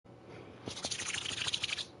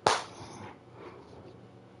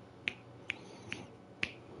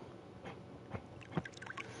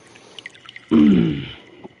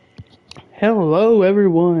Hello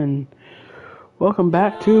everyone, welcome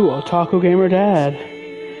back to Otaku Gamer Dad,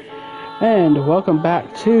 and welcome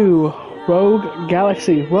back to Rogue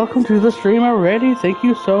Galaxy. Welcome to the stream already. Thank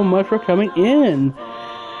you so much for coming in.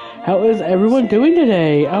 How is everyone doing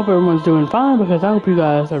today? I hope everyone's doing fine, because I hope you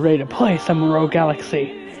guys are ready to play some Rogue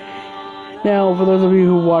Galaxy. Now, for those of you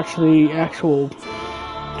who watch the actual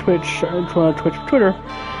Twitch, Twitter,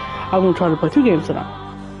 I'm going to try to play 2 games tonight.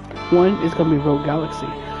 One is going to be Rogue Galaxy,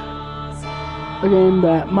 a game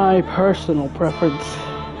that my personal preference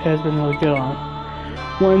has been really good on.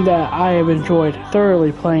 One that I have enjoyed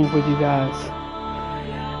thoroughly playing with you guys.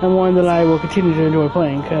 And one that I will continue to enjoy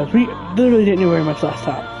playing, because we literally didn't do very much last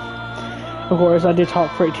time. Of course, I did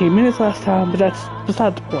talk for 18 minutes last time, but that's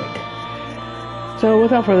beside the point. So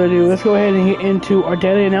without further ado, let's go ahead and get into our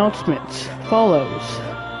daily announcements. Follows.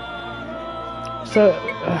 So,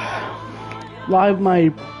 live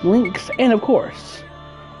my links, and of course,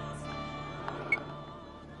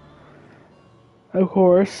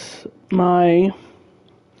 my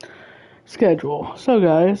schedule. So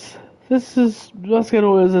guys, my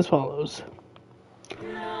schedule is as follows.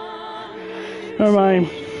 Never mind.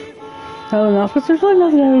 Announcements. There's really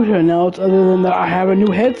nothing I need to announce other than that I have a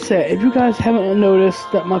new headset. If you guys haven't noticed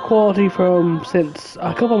that my quality from since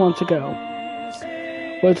a couple months ago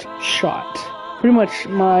was shot. Pretty much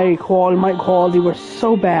my mic quality was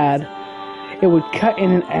so bad it would cut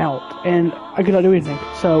in and out, and I could not do anything.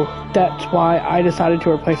 So that's why I decided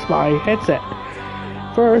to replace my headset.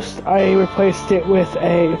 First, I replaced it with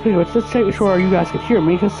let's make sure you guys can hear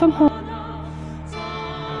me, because sometimes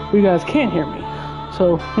you guys can't hear me.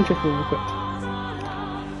 So let me check real quick.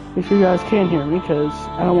 Make sure you guys can hear me, because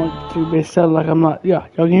I don't want to be sound like I'm not. Yeah,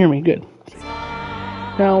 y'all can hear me. Good.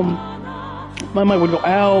 Now, my mic would go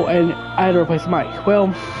out, and I had to replace the mic.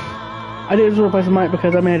 Well, I didn't replace the mic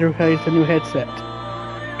because I had to replace a new headset.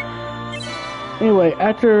 Anyway,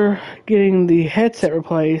 after getting the headset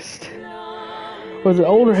replaced with an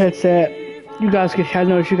older headset, I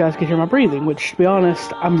noticed you guys could hear my breathing, which, to be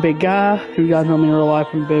honest, I'm a big guy. If you guys know me in real life,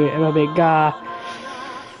 I'm a big guy,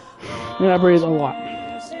 and I breathe a lot.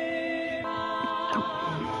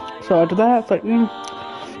 So after that, it's like,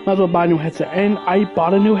 might as well buy a new headset. And I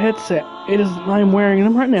bought a new headset. I'm wearing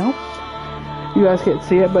them right now. You guys can't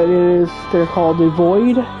see it, but they're called the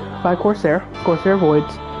Void by Corsair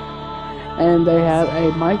Voids. And they have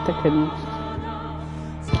a mic that can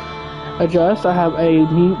adjust. I have a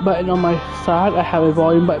mute button on my side. I have a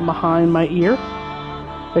volume button behind my ear.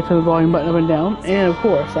 They turn the volume button up and down. And of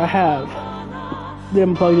course, I have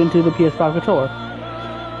them plugged into the PS5 controller.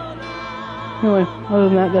 Anyway, other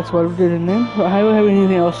than that, that's what I did in there. I don't have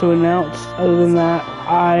anything else to announce. Other than that,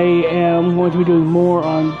 I am going to be doing more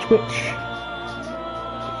on Twitch.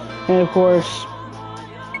 And of course,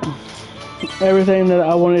 everything that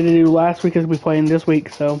I wanted to do last week is going to be playing this week.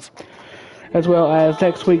 So, as well as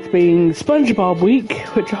next week being SpongeBob week,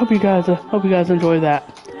 which I hope you guys enjoy that.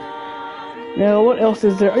 Now, what else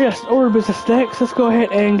is there? Yes, Order Business next. Let's go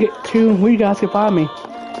ahead and get to where you guys can find me.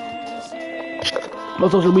 My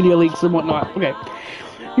social media links and whatnot. Okay,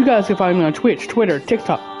 you guys can find me on Twitch, Twitter,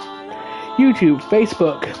 TikTok, YouTube,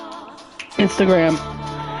 Facebook, Instagram,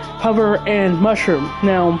 Hover, and Mushroom.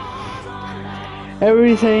 Now,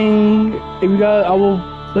 everything, I will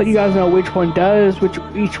let you guys know which one does, which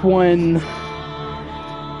each one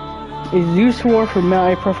is used for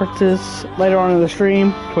my preferences later on in the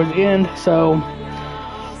stream, towards the end. So,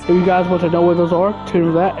 if you guys want to know what those are, tune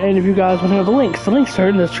into that. And if you guys want to know the links are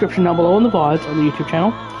in the description down below in the VODs on the YouTube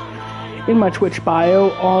channel, in my Twitch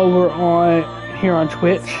bio, over here on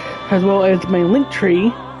Twitch, as well as my link tree,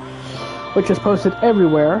 which is posted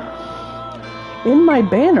everywhere, in my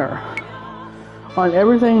banner, on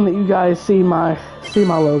everything that you guys see my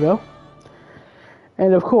logo,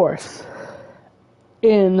 and of course,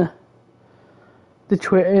 in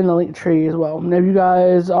the link tree as well. And if you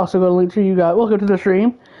guys also go to the link tree, welcome to the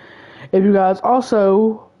stream. If you guys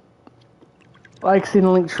also like seeing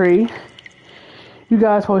the link tree, you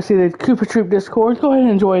guys probably see the Koopa Troop Discord. Go ahead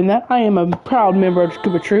and join that. I am a proud member of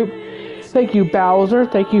Koopa Troop. Thank you, Bowser.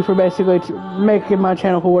 Thank you for basically making my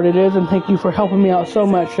channel for what it is, and thank you for helping me out so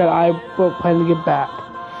much that I will plan to give back.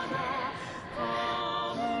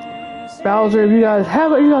 Bowser, if you guys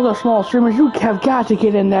are small streamers, you have got to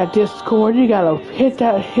get in that Discord. You gotta hit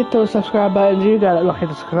those subscribe buttons. You gotta hit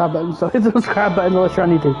the subscribe button. So hit the subscribe button unless you're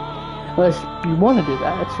on YouTube. Unless you want to do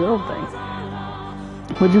that, that's your own thing.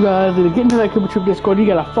 But you guys need to get into that Koopa Troop Discord. You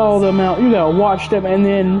gotta follow them out. You gotta watch them, and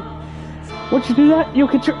then Once you do that, you'll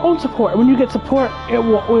get your own support. And when you get support,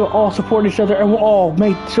 we'll all support each other, and we'll all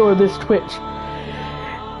make sure this Twitch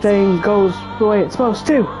thing goes the way it's supposed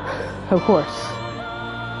to. Of course.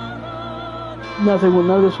 None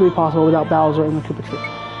of this would be possible without Bowser and the Koopa Troop.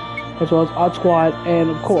 As well as Odd Squad, and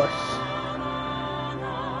of course,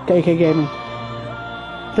 KK Gaming.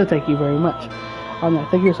 So thank you very much on that.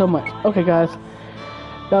 Thank you so much. Okay, guys.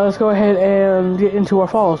 Now let's go ahead and get into our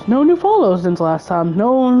follows. No new follows since last time.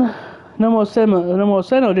 No more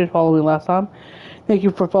Seno did follow me last time. Thank you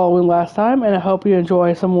for following last time, and I hope you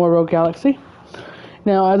enjoy some more Rogue Galaxy.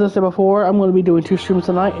 Now, as I said before, I'm going to be doing 2 streams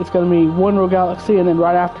tonight. It's going to be one Rogue Galaxy, and then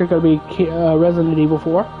right after, going to be Resident Evil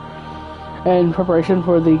 4. In preparation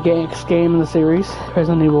for the next game in the series,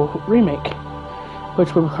 Resident Evil Remake,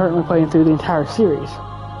 which we're currently playing through the entire series.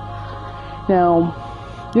 Now,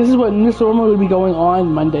 this normally would be going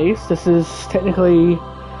on Mondays. This is technically,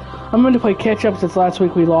 I'm going to play catch up since last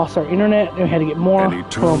week we lost our internet and we had to get more.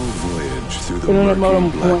 Internet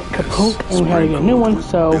modem went kaput and we had to get a new one,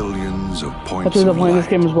 so that's why I'm playing this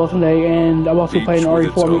game as well today, and I'm also playing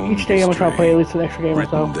RE4. Each day I'm going to try to play at least an extra game or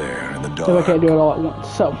so, so I can't do it all at once.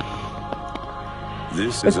 So,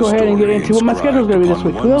 let's go ahead and get into what my schedule is going to be this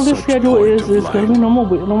week. Well, this schedule is going to be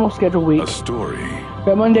normal schedule week.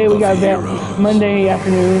 But Monday we got Monday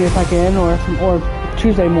afternoon if I can, or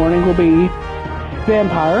Tuesday morning will be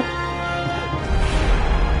Vampire.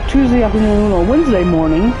 Tuesday afternoon or Wednesday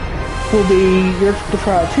morning will be your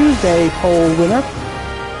Tuesday poll winner,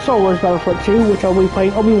 Star Wars Battlefront 2, which I'll be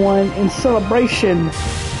playing Obi-Wan in celebration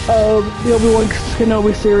of the Obi-Wan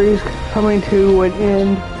Kenobi series coming to an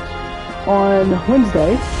end on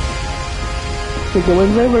Wednesday.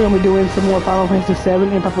 Wednesday, we're going to be doing some more Final Fantasy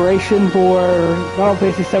VII in preparation for Final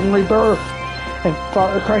Fantasy VII Rebirth and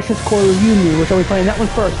Far Crisis Core Reunion, which I'll be playing that one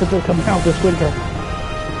first since it's coming out this winter.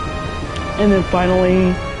 And then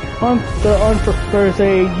finally, on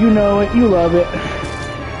Thursday, you know it, you love it.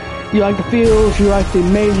 You like the feels, you like the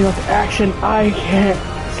amazing, you like the action. I can't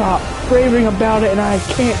stop raving about it, and I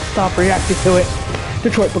can't stop reacting to it.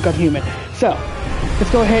 Detroit Become Human. So,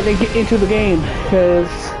 let's go ahead and get into the game, because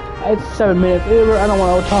it's 7 minutes. I don't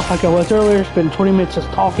want to talk like I was earlier. It's been 20 minutes just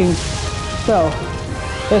talking. So,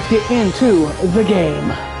 let's get into the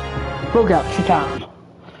game. Rogue Galaxy time.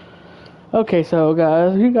 Okay, so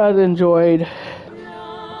guys, if you guys enjoyed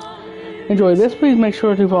this, please make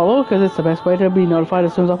sure to follow, because it's the best way to be notified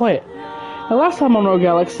as soon as I play it. Now, last time on Rogue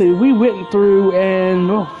Galaxy, we went through and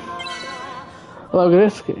look at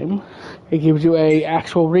this game. It gives you a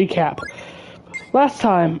actual recap. Last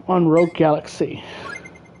time on Rogue Galaxy.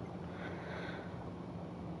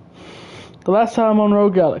 The last time on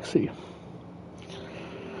Rogue Galaxy,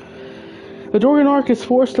 the Dorgan Ark is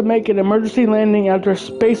forced to make an emergency landing after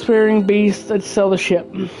spacefaring beasts assail the ship.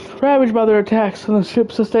 Ravaged by their attacks, the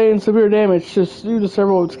ship sustains severe damage due to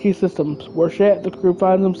several of its key systems. Worse yet, the crew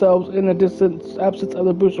finds themselves in a distant absence of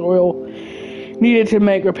the booster oil needed to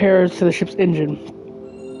make repairs to the ship's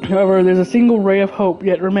engine. However, there's a single ray of hope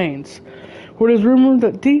yet remains. For it is rumored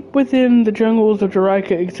that deep within the jungles of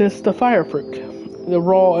Jaraika exists the fire fruit, the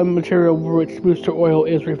raw and material for which booster oil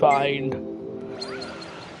is refined.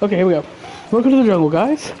 Okay, here we go. Welcome to the jungle,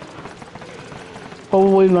 guys.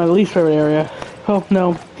 Probably my least favorite area. Oh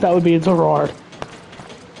no, that would be Zorard,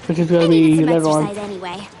 which is going to be later on.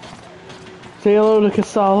 Anyway. Say hello to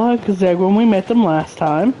Kasala and Kazeg when we met them last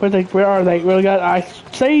time. Where are they? Really, guys?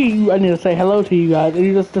 I need to say hello to you guys, and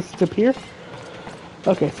you just disappear.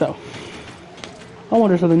 Okay, so I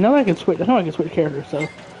wonder something. Now I can switch. I know I can switch characters, so.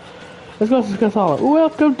 Let's go to Kasala.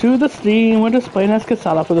 Welcome to the Steam. We're displaying as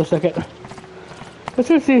Kasala for the second. Let's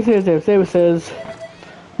see what it says. David says,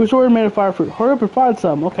 "Who's already made a fire fruit? Hurry up and find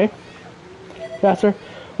some." Okay. Faster.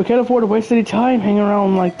 We can't afford to waste any time hanging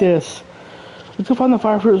around like this. Let's go find the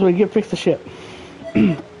fire fruit so we can fix the ship.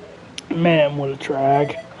 Man, what a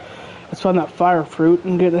drag. Let's find that fire fruit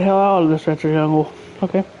and get the hell out of this retro jungle.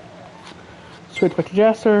 Okay. Switch back to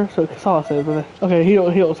Jaster. So Kasala says, okay, he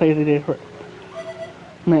don't say anything did for it.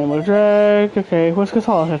 Man, what a drag. Okay, what's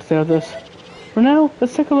Kasala have to say about this? For now,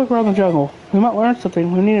 let's take a look around the jungle. We might learn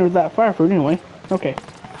something. We needed that fire fruit anyway. Okay.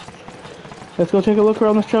 Let's go take a look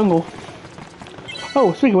around this jungle.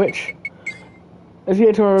 Oh, speaking of which, let's get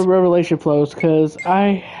into our revelation flows, because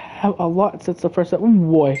I have a lot since the first time. Oh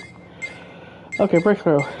boy. Okay,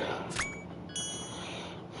 breakthrough.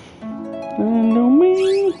 And on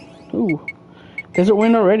me. Ooh. Desert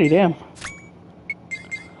wind already, damn.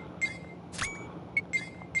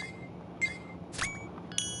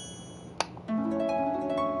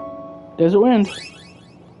 Desert wind.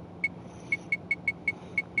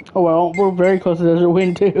 Oh well, we're very close to desert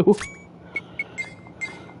wind too.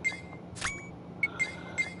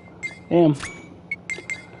 Damn.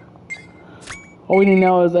 All we need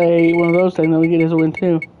now is one of those things that we get as a win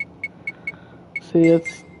too. See,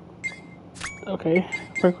 it's okay.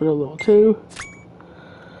 Break level 2.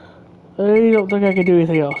 I don't think I can do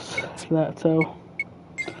anything else for that, so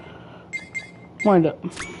wind up.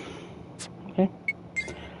 Okay.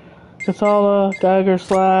 Kasala, dagger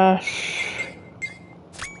slash.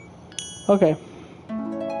 Okay.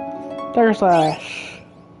 Dagger slash.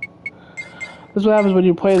 This is what happens when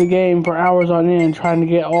you play the game for hours on end trying to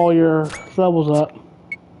get all your levels up.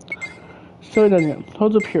 So it doesn't get.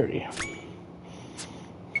 Holds of Purity.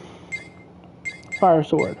 Fire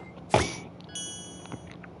Sword.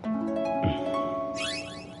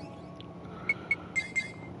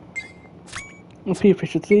 P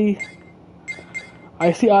Efficiency.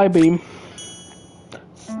 Icy Eye Beam.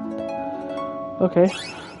 Okay.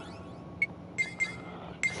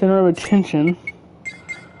 Center of Attention.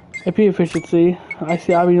 AP Efficiency.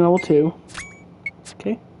 Icy Eye Beam level 2.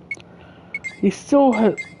 Okay. He still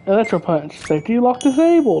has Electro Punch. Safety lock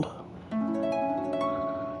disabled.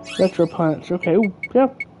 Electro Punch. Okay. Ooh,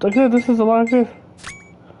 yep. Okay, this is a lot of good.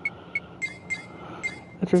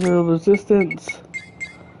 Electrical resistance.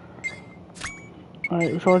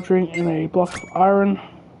 Alright, recharging in a block of iron.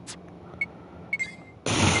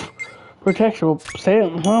 Protection. Well,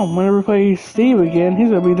 Sam, well, whenever we play Steve again, he's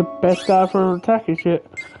gonna be the best guy for attacking shit.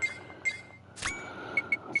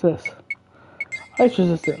 What's this? Ice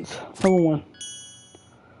resistance. Level 1.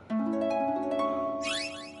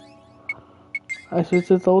 Ice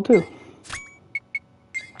resistance level 2.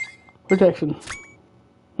 Protection.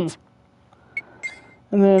 And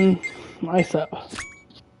then ice up.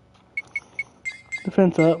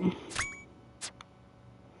 Defense up.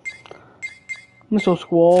 Missile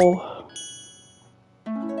Squall.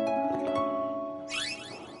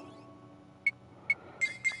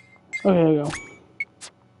 Okay, there we go. Is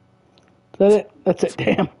that it? That's it,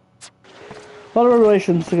 damn. A lot of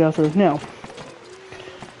revelations to go through. Now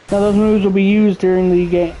those moves will be used during the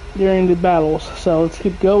game, during the battles, so let's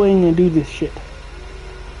keep going and do this shit.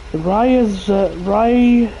 The Ryza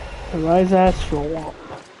Swamp.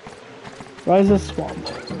 Ryza Swamp.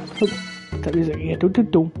 That music, yeah.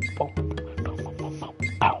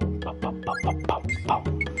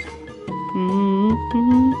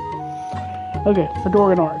 Okay, the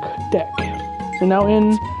Dorgan Arc deck.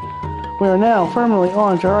 We are now firmly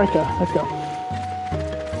on Jarika. Let's go.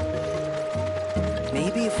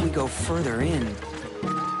 Maybe if we go further in.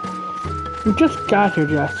 We just got here,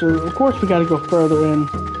 Jester. Of course we gotta go further in.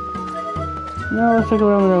 No, let's take a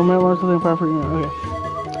little bit. Learn something proper. Okay.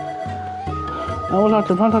 I want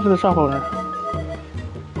to talk to the shop owner.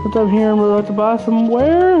 What's up here? We'd like to buy some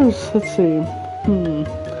wares. Let's see.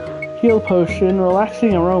 Heal potion,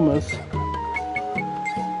 relaxing aromas.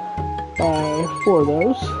 Buy 4 of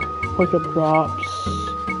those. Wake up drops.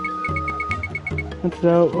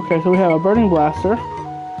 Antidote. Okay, so we have a burning blaster.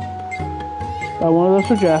 Buy 1 of those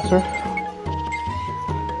for Jasper.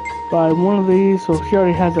 Buy 1 of these, so she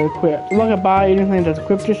already has it equipped. I'm not gonna buy anything that's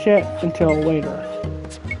equipped just yet until later.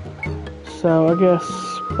 So I guess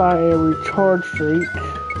buy a recharge streak.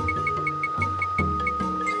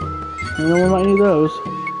 You know we might need those.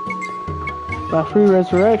 Buy 3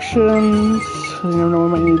 resurrections. You never know we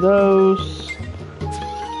might need those.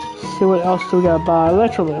 See what else do we gotta buy?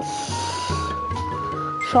 Electrolysis.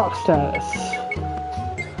 Shock status.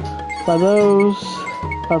 Buy those.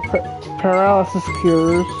 Buy paralysis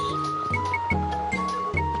cures.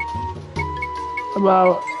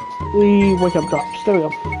 About the wake up drops. There we go.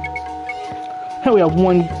 Hey, we have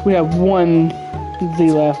one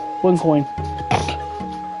Z left. 1 coin.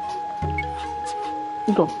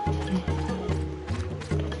 Let's go.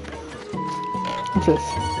 What's this?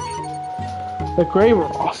 The Grave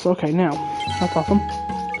Ross. Okay, now. That's awesome.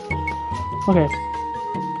 Okay.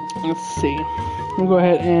 Let's see. We'll go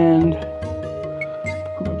ahead and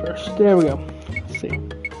reverse. There we go. Let's see.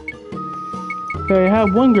 Okay, I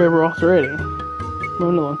have 1 Grave Ross already.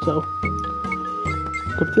 Another one, so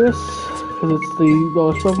equip this because it's the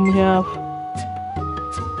lowest weapon we have.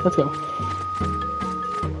 Let's go.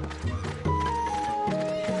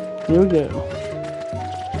 Here we go.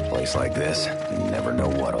 Place like this, you never know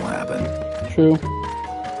what'll happen. True.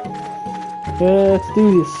 Let's do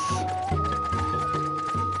this.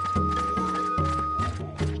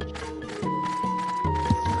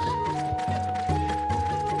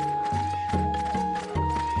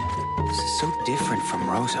 This is so different from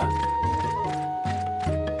Rosa.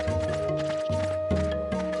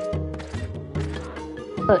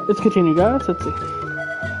 Alright, let's continue, guys. Let's see.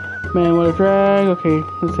 Man, what a drag. Okay,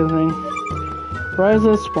 that's the thing.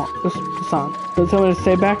 Ryza Swamp. This sign. Does it tell me to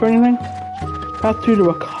stay back or anything? Path 2 to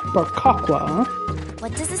Barkakwa, huh?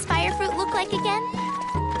 What does this fire fruit look like again?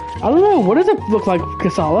 I don't know. What does it look like,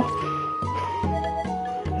 Kasala?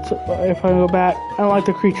 If I go back, I don't like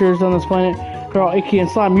the creatures on this planet. They're all icky and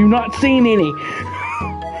slime. You've not seen any.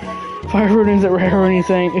 Fire fruit isn't rare or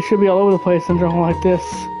anything. It should be all over the place in something like this.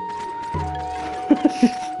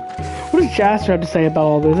 What does Jaster have to say about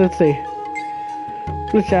all this? Let's see.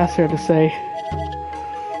 What does Jaster have to say?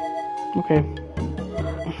 Okay.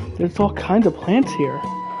 There's all kinds of plants here.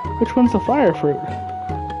 Which one's the fire fruit?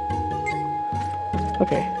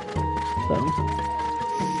 Okay. So,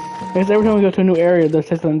 I guess every time we go to a new area, there's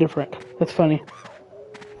something different. That's funny.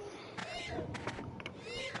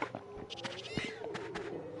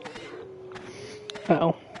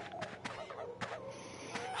 Uh-oh.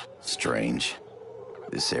 Strange.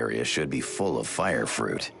 This area should be full of fire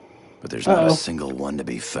fruit, but there's not a single one to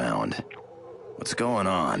be found. What's going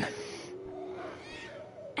on?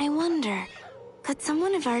 I wonder, could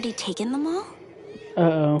someone have already taken them all?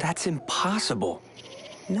 Uh-oh. That's impossible.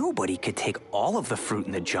 Nobody could take all of the fruit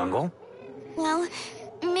in the jungle. Well,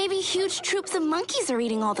 maybe huge troops of monkeys are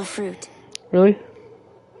eating all the fruit. Really?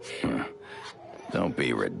 Don't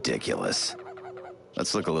be ridiculous.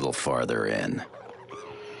 Let's look a little farther in.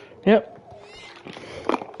 Yep.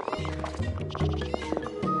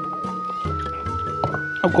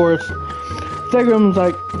 Of course. Stegram's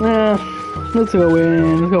like, let's go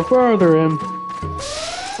in. Let's go further in.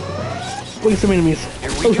 Look at some enemies.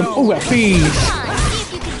 Oh, got bees. Come on, see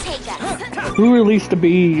if you can take us. Who released the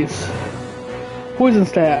bees? Poison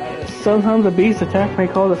stat. Sometimes a bee's attack may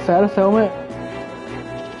cause a status ailment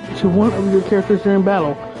to one of your characters during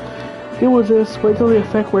battle. Deal with this. Wait till the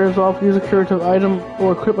effect wears off. Use a curative item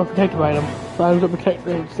or equip a protective item. Items that protect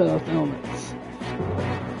their status ailments.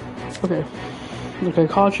 Okay. Okay,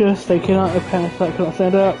 cautious. They cannot cannot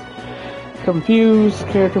stand up. Confused.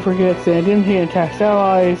 Character forgets the identity and attacks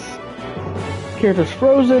allies. Character's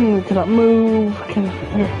frozen. Cannot move.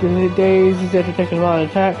 Character dazed. Is able to take a lot of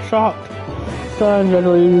attack. Shocked. Stunned.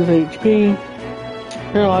 Generally lose HP.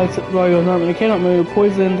 Paralyzed. While goes normally cannot move.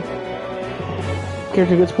 Poisoned.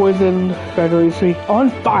 Character gets poisoned. Gradually weak.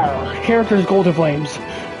 On fire. Character's golden flames.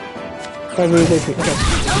 Gradually HP. Okay.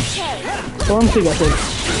 Storm Sea, I think.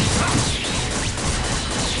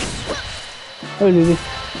 That was easy.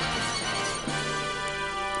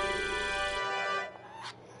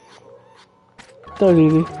 That was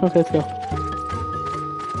easy. Okay, let's go.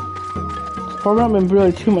 I've not been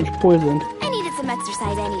really too much poisoned. I needed some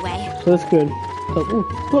exercise anyway. So that's good. So, ooh,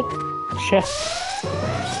 look! Chest.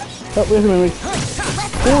 Oh, wait a minute.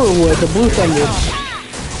 Forward, the blue thunder.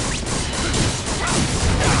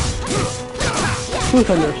 Blue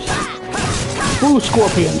thunders. Blue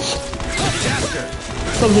scorpions.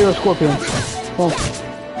 Sub-Zero scorpions. Well,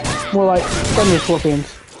 more like thunder scorpions.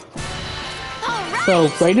 So,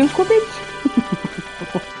 Raiden scorpions?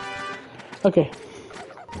 Okay.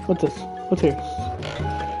 What's this? What's here?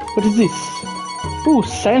 What is this? Ooh,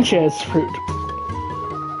 Sanchez fruit.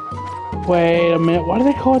 Wait a minute. Why do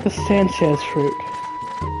they call it the Sanchez fruit?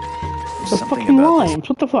 The fucking limes.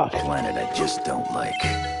 What the fuck? Planet I just don't like.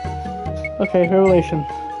 Okay, Revelation.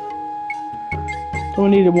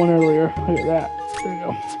 Someone needed one earlier. Look at that. There you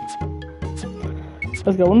go.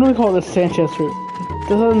 Let's go. When do we call this Sanchez fruit?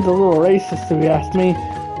 This one's a little racist if you ask me.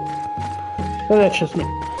 But that's just me.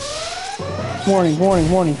 Warning, warning,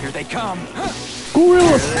 warning. Here they come.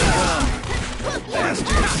 Gorillas!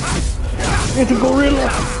 It's a gorilla!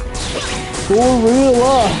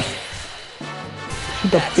 Gorilla!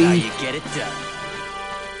 Shoot the That's how bee. you get it done.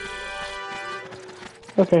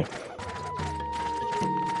 Okay.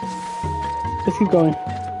 Let's keep going.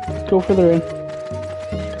 Go further in.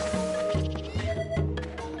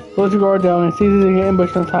 Close your guard down. It's easy to get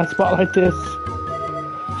ambushed in a tight spot like this.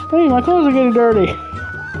 Hey, my clothes are getting dirty.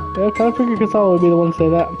 Yeah, I kind of figured Kasala would be the one to say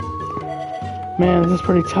that. Man, this is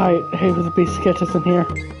pretty tight. I hate for the beast to catch us in here.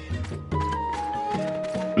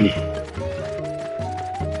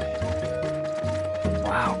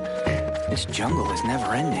 Wow. This jungle is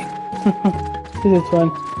never ending. This is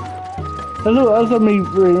fun. That's me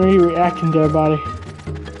reacting to everybody.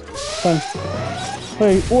 Fun.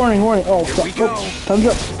 Hey, warning, warning. Oh, Here we go. thumbs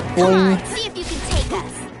up. Come Warning. on, see if you can take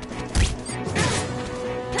us.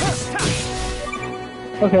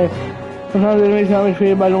 Okay. Sometimes enemies not be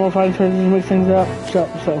defeated by normal fighting strategies to mix things up. So,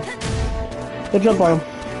 let's jump on them.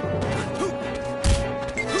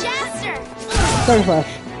 Jaster! Fire Flash.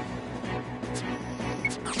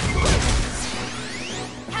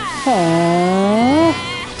 Aww.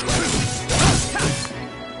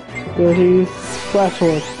 There he's Flash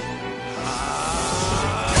Sword.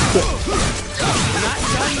 Not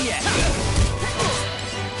done yet.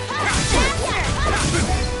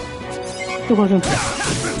 Good question.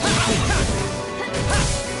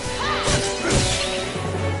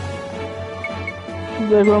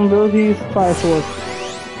 The abilities, Fire Sword.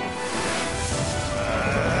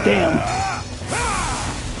 Damn.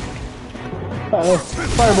 Uh-oh.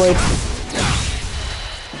 Fire Blade.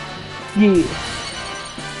 Yeah.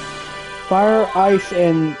 Fire, ice,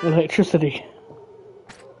 and electricity.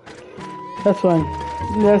 That's fun.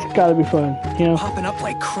 That's gotta be fun, you know? Popping up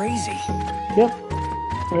like crazy. Yep.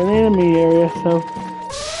 We're in the enemy area, so...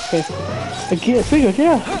 Okay. Again, speaking of,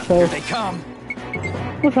 yeah, so... Here they come.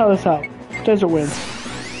 We'll try this out. Desert Wind.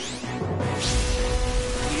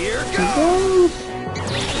 Here goes.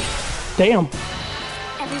 Damn.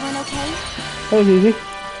 Everyone okay? That was easy.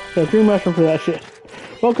 Got 3 mushroom for that shit.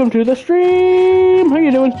 Welcome to the stream! How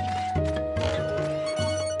you doing?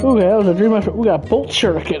 Okay, that was a dream mushroom. We got Bolt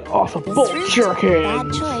Shuriken. Awesome. Bolt Shuriken.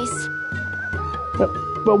 Bad choice.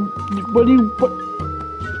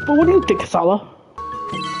 But what do you think, Kasala?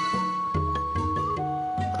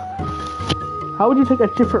 How would you take a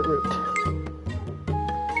different route?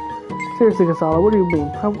 Seriously, Kasala, what do you mean?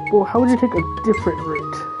 How would you take a different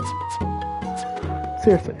route?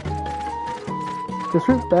 Seriously. This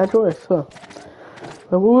route's bad choice, huh?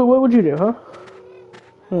 What would you do, huh?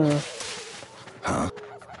 Huh?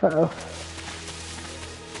 Uh-oh.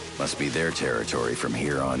 Must be their territory from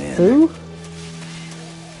here on in. Who?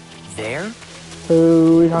 There?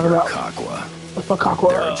 Who are you talking about? Kakwa. What's my Kakwa?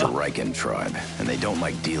 They're a Jarikan tribe, and they don't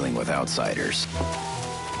like dealing with outsiders.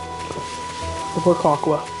 The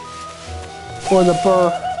Burkakwa. Or the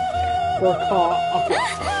Burkakwa.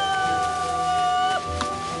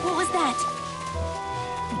 What was that?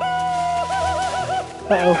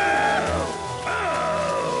 Uh-oh.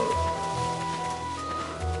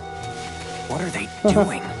 What are they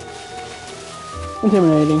doing?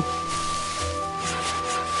 Intimidating.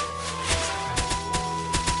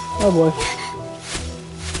 Oh boy.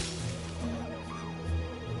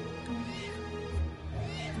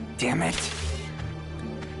 Damn it.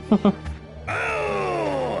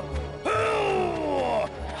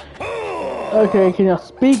 Okay, can you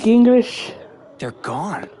speak English? They're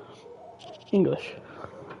gone. English.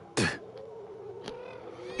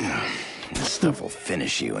 This stuff will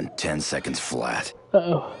finish you in 10 seconds flat.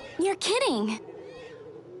 Uh-oh. You're kidding.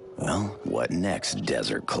 Well, what next,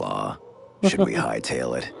 Desert Claw? Should we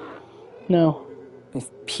hightail it? No. If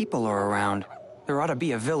people are around, there ought to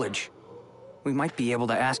be a village. We might be able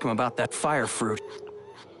to ask them about that fire fruit.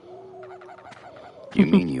 You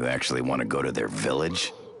mean you actually want to go to their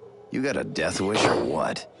village? You got a death wish or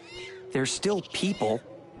what? They're still people.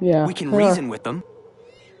 Yeah. We can yeah. reason with them.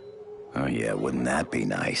 Oh yeah, wouldn't that be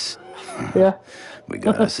nice? Yeah. We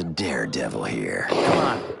got us a daredevil here. Come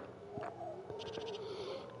on.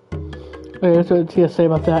 Wait, what's what you say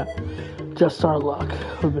about that? Just our luck.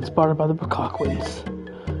 We've been spotted by the Burkakwians.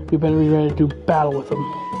 We better be ready to do battle with them.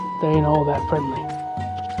 They ain't all that friendly.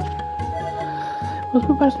 Most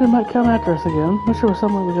people they might come after us again. Wish there was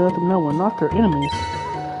someone we could let them know we're not their enemies.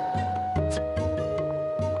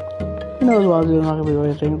 You know as well as you're not gonna be doing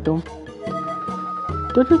anything to them.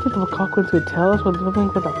 Don't you think the Burkakwians could tell us what's something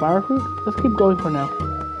with the fire fruit? Let's keep going for now.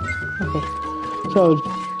 Okay. So,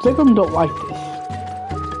 Zigguram don't like this.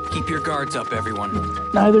 Keep your guards up, everyone.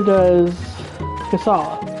 Neither does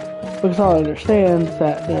Kasala. But Kasala understands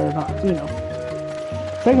that they're not, you know,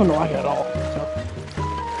 Zigguram don't like it at all. So,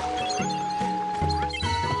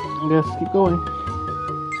 I guess keep going.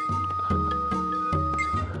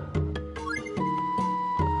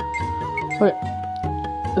 Okay.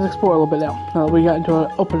 Let's explore a little bit now. Now that we got into an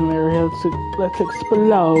open area, let's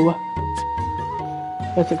explore.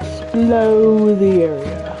 Let's explore the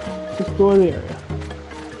area. Let's explore the area.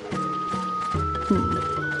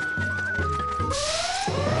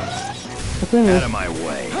 Out of my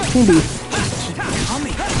way. Coming.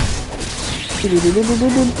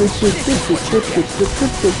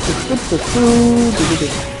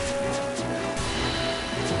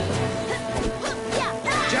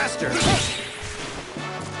 Jaster!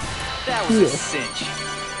 That was a cinch.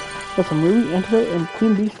 Got some ruby, antidote, and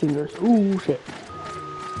queen bee stingers. Ooh, shit.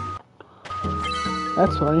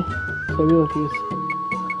 That's funny. Abilities.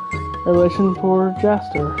 Revelation for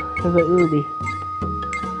Jaster. Is that ruby?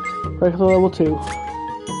 Regular level 2.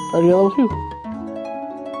 Already level 2.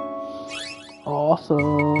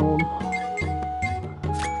 Awesome.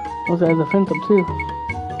 Also has a fence up too.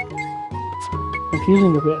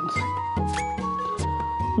 Confusing events.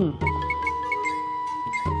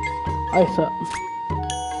 Ice up.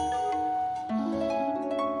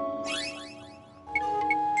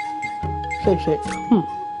 Shake.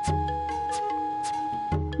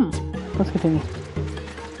 Let's continue.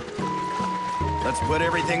 Let's put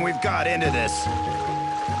everything we've got into this.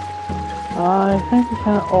 I think we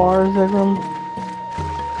kind of are, Zegram.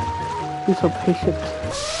 Be so patient.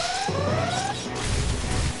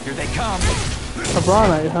 Here they come. A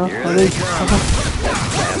Bronite, huh? Here Are they come.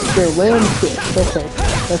 They're land fish. Okay,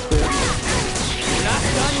 that's weird. You're not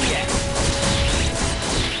done yet.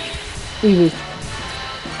 Easy.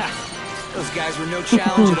 Ha, those guys were no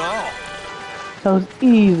challenge at all. That was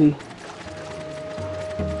easy.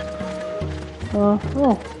 Oh,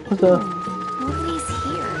 what's the... Nobody's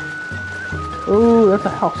here. Oh, that's a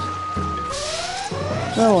house.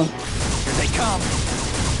 Another one. Here they come.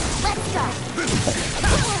 Let's go.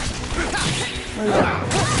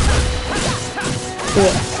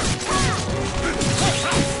 Yeah.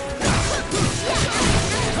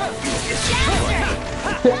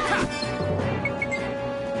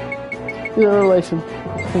 The relation.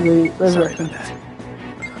 The resurrection.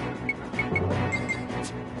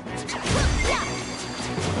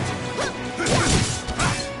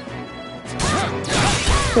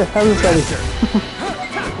 Here, have this ready.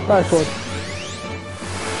 Fire sword.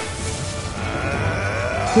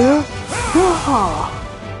 Here? Ah.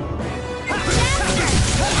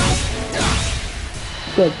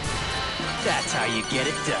 Good. That's how you get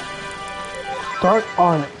it done. Start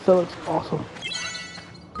on it. That looks awesome.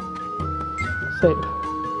 Save.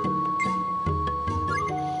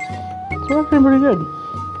 It's working pretty good.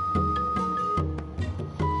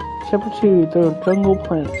 Chapter 2, the Jungle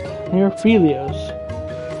Planet. Near Felios.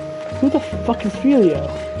 Who the fuck is Felio?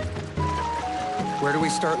 Where do we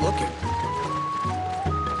start looking?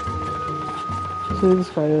 See who this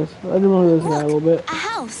guy is. I remember this guy a little bit. A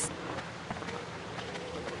house.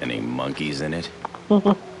 Any monkeys in it?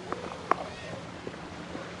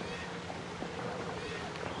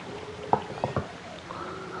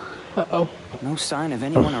 Uh-oh. No sign of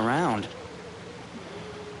anyone around.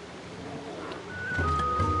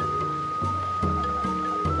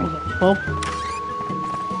 Well.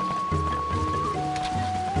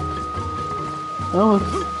 Oh, it's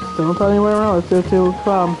still not anywhere around. Let's go to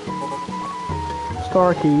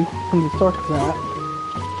Star Key. And the Star Key that.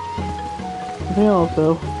 Anything else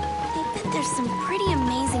though? I bet there's some pretty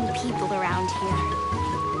amazing people around here.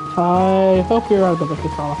 I hope you're right about the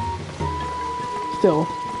Katana. Still,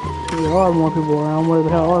 there are more people around. Where the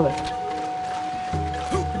hell are they?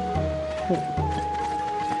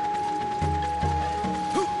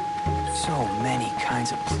 So many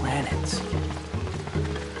kinds of planets.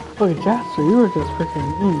 Look at Jasper, you were just freaking.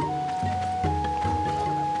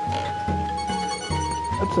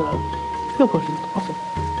 That's a heal potion. Awesome.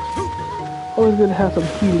 Always good to have some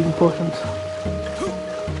healing potions.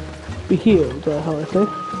 Be healed, how I say.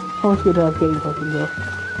 Always good to have healing potions though.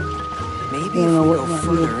 Maybe I don't know if we what go might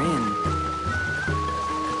further in.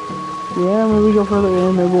 Yeah, maybe we go further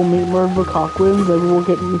in, maybe we'll meet more of the Cockwins, maybe we'll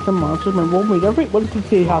get meet some monsters, maybe we'll meet everyone to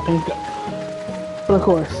see how things go. But of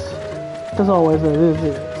course, as always, it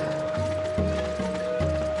is.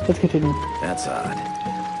 Let's continue. That's odd.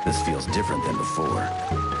 This feels different than before.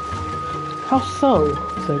 How so,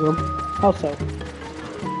 Salem? How so?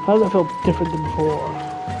 How does it feel different than before?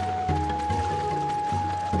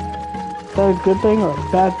 Is that a good thing or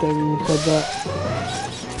a bad thing when you said that?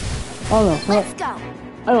 I don't know. Let's go.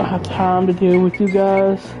 I don't have time to deal with you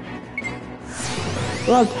guys. I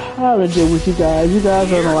don't have time to deal with you guys. You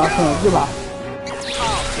guys are the last one. Goodbye.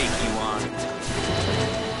 I'll take you on.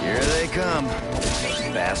 Here they come.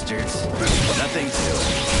 Bastards. Nothing to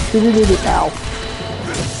Ow.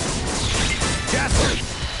 Jasper!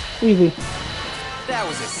 Easy. That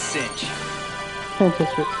was a cinch. Sanchez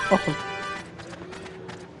fruit. Awesome.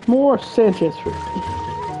 More Sanchez fruit.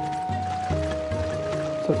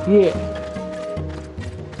 So, yeah.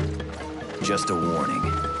 Just a warning.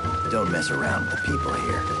 Don't mess around with the people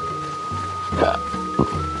here.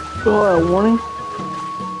 Oh, a warning?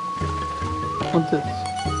 What's this?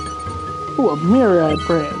 Oh, a myriad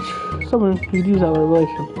branch. Someone could use that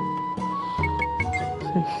revelation.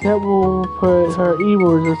 That will put her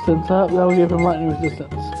evil resistance up. That will give him lightning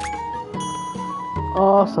resistance.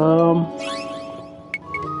 Awesome.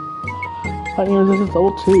 Lightning resistance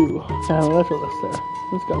level 2. I have an electro list there.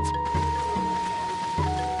 Let's go.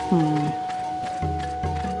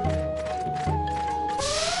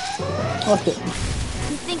 Okay.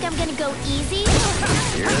 You think I'm gonna go easy?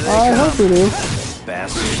 Here they I come. hope we do.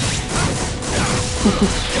 Bastards.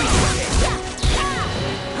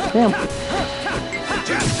 Damn.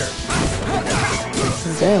 Jasper!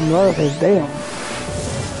 Damn, love is damn.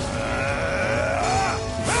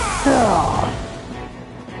 Ah.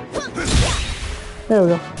 There we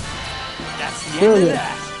go. That's the There end we of go.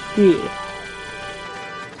 that. Yeah.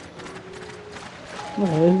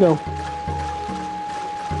 Okay, let's go.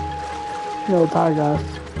 No, tired guys.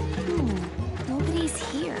 Nobody's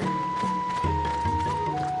here.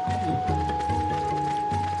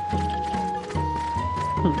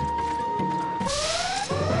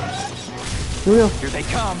 Here we go. Here they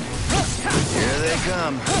come. Here they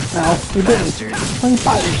come. Ow, we didn't. Bastards. Playing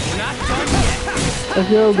fighting. We're not done yet. Let's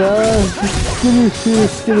go, guys.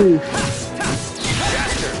 Skidoosh.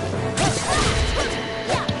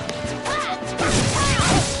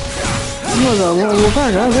 We'll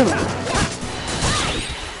find out, isn't it?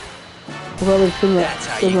 We'll probably spend that.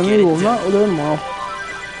 There's an evil. Not we'll do it tomorrow.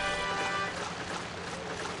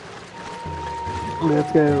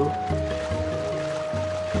 Let's go.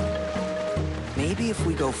 Maybe if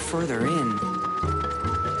we go further in.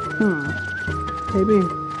 Maybe.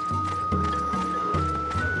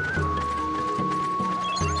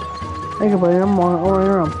 Think about it, I'm running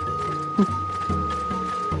around.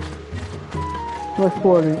 I'm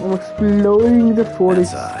exploding. I'm exploding the 40.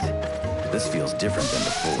 That's odd. This feels different than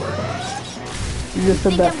before. You just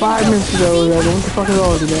said that 5 minutes ago, Red. What the fuck is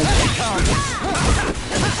all of it, man?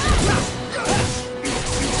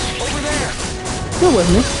 Over there. You're with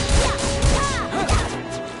me.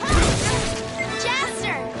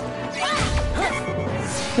 Jaster!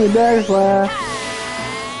 Hey, there's Flash.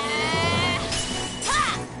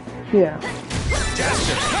 Yeah.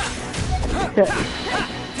 Okay.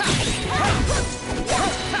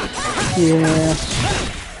 Yeah.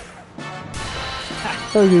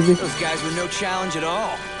 That was easy. Those guys were no challenge at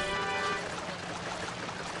all.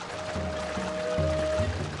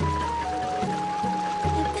 I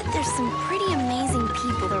bet there's some pretty amazing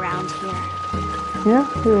people around here. Yeah,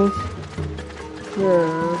 there is.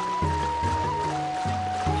 Yeah.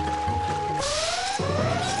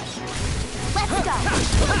 Let's go!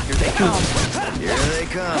 Here they come. Here they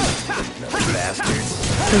come. Those bastards.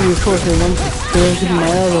 Maybe of course I'm keeping my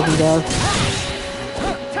eyes open, guys.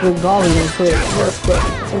 We're gobbling and shit. Yes, but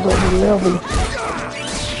I'm going to be open.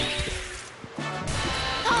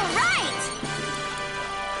 All right!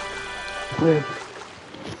 Wait.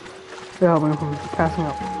 They help me from passing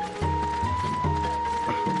up.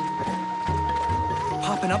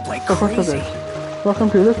 Popping up like So what's crazy. this? Welcome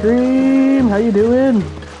to the stream. How you doing?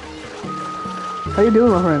 How you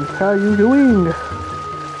doing, my friend? How you doing? Let's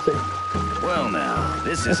see. Well now,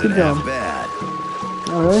 this Let's isn't get going. half bad.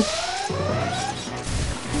 Alright.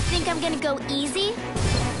 You think I'm gonna go easy?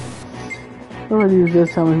 I'm gonna use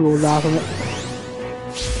this. How many people will die from it?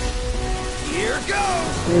 Here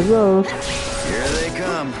goes. Here it goes. Here they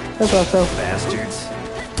come. That's also. Bastards.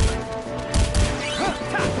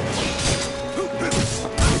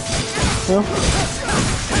 Well.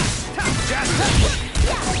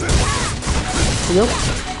 Yep.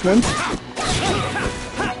 One.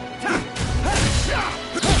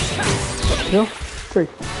 Yep. 3.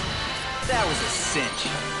 That was a cinch.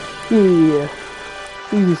 Yeah.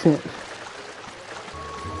 Easy cinch.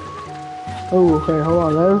 Oh, okay, hold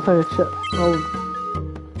on. Let's take a check. Oh,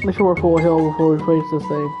 make sure we're full of health before we face this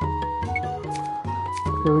thing.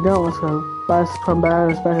 If we don't, let's go. Come back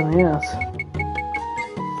and it's back in the ass.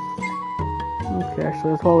 Okay,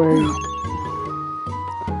 actually, that's probably.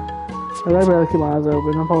 I better keep my eyes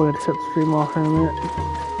open. I'm probably gonna shut the stream off in a minute.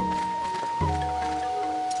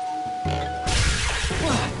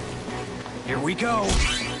 Here we go.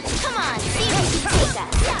 Come on, see if you can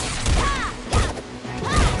take us.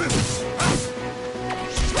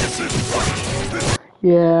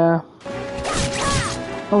 Yeah.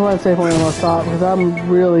 I'm gonna say when I'm gonna stop because I'm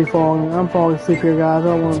really falling. I'm falling asleep here, guys. I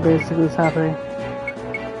don't want to basically this happening.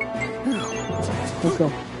 Let's go.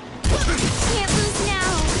 Can't lose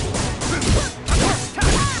now.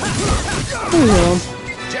 There you go.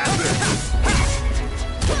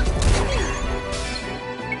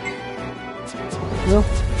 Well,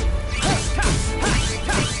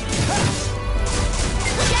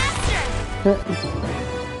 Jaster!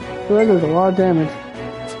 so that does a lot of damage.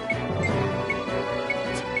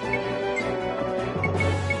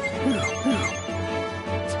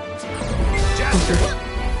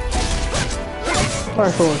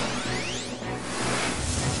 Fire sword.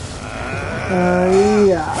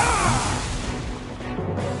 Yeah.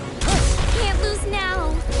 Can't lose now.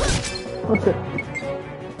 What's it?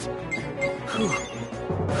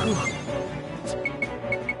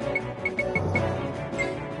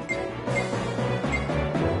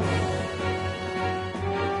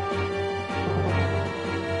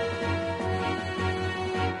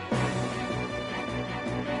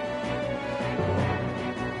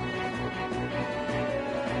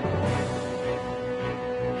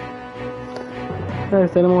 Okay,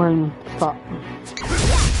 stay more and stop.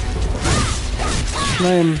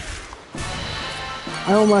 Man, I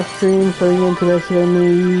don't my stream, so you're into basically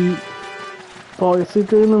me fall asleep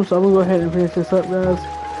during them, so I'm gonna go ahead and finish this up, guys.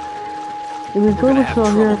 If you enjoyed what you saw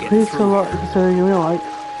here, please consider giving me a like.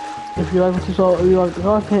 If you like what you saw, if you like the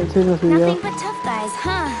content, see this video. Nothing but tough guys,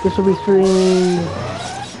 huh? This will be streaming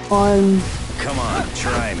on Come on,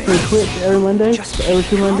 try me. Twitch every Monday, so every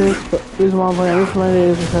 2 Mondays. But the reason why I'm playing every Monday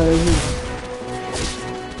is because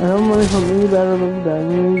I don't want something better than that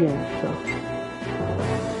in the game. So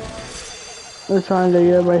we're trying to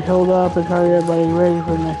get everybody healed up and trying to get everybody ready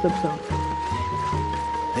for the next episode.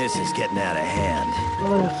 This is getting out of hand.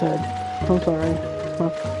 Like I said, I'm sorry.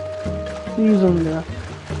 Use them there.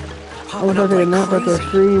 I'm gonna try to take a nap after the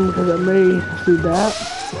stream because I may do that.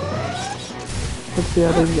 Let's see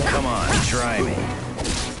how things go. Come on, try me.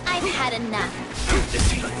 I've had enough.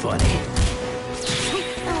 This ain't funny.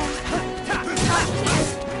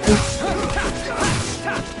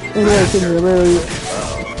 Anyway, can you really...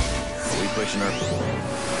 Are we pushing our...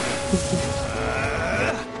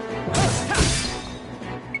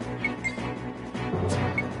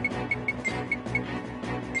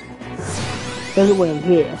 Doesn't win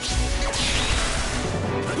here.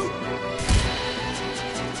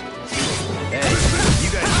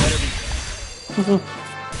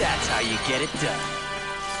 That's how you get it done.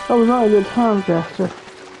 That was not a good time, Caster.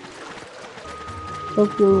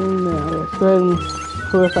 Let's go now. Let's go ahead and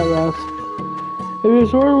close that, guys. If you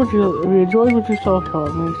enjoyed what you saw, call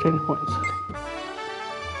me exchange points.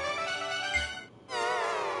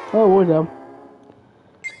 Oh, we're down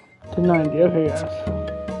to 90. Okay, guys.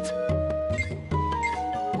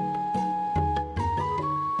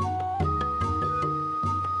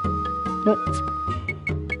 Yep.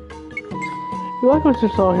 If you like what you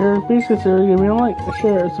saw here, please consider giving me a like, a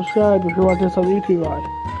share, and subscribe if you're watching this on the YouTube live.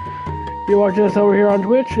 If you're watching this over here on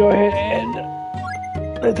Twitch, go ahead and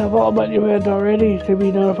hit the follow button if you haven't already to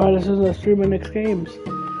be notified as soon as I stream my next games.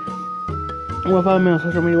 And we'll follow me on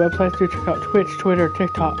social media websites too. Check out Twitch, Twitter,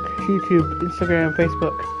 TikTok, YouTube, Instagram,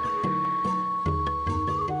 Facebook,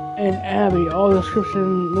 and Abby. All the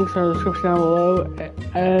description links are in the description down below.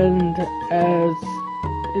 And as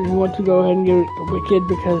if you want to go ahead and give it to Wicked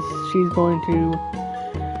because she's going to...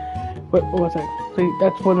 What was that? See,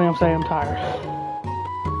 that's one thing I'm saying, I'm tired.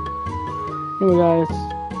 Anyway, guys.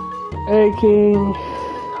 Hey, King.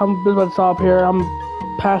 I'm just about to stop here. I'm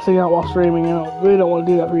passing out while streaming, and I really don't want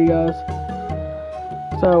to do that for you guys.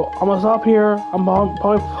 So, I'm going to stop here. I'm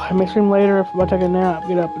probably I may stream later if I take a nap,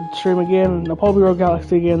 get up and stream again. And I'll probably Rogue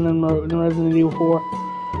Galaxy again than Resident Evil 4.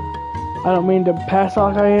 I don't mean to pass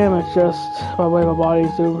out like I am, it's just my way my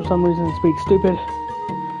body's doing for some reason speak stupid.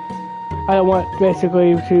 I don't want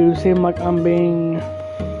basically to seem like I'm being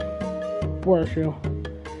worse, you know.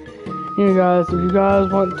 Anyway guys, if you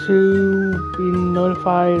guys want to be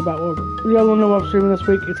notified about what you guys want to know what I'm streaming this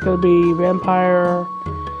week, it's gonna be Vampire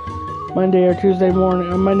Monday or Tuesday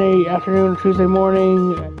morning, or Monday afternoon or Tuesday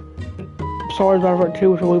morning, Star Wars Battlefront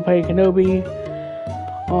 2, which we'll be playing Kenobi.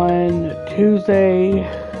 On Tuesday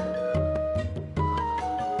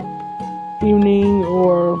evening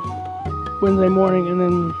or Wednesday morning, and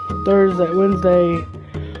then Wednesday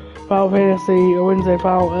Final Fantasy, or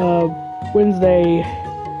Wednesday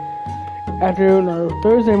afternoon or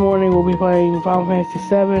Thursday morning we'll be playing Final Fantasy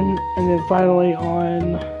 7, and then finally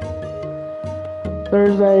on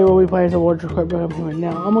Thursday we'll be playing some World of Warcraft.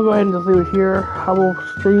 Now I'm gonna go ahead and just leave it here. I will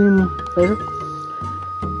stream later.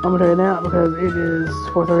 I'm gonna take a nap because it is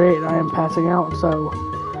 4:38 and I am passing out, so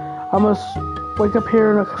I must wake up here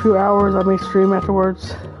in a few hours. I may stream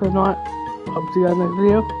afterwards. If not, I'll see you guys next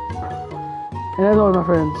video. And as always, my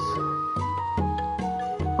friends,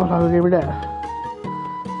 I'm Taco Gamer Dad.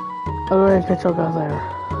 I'll go ahead and catch y'all guys later.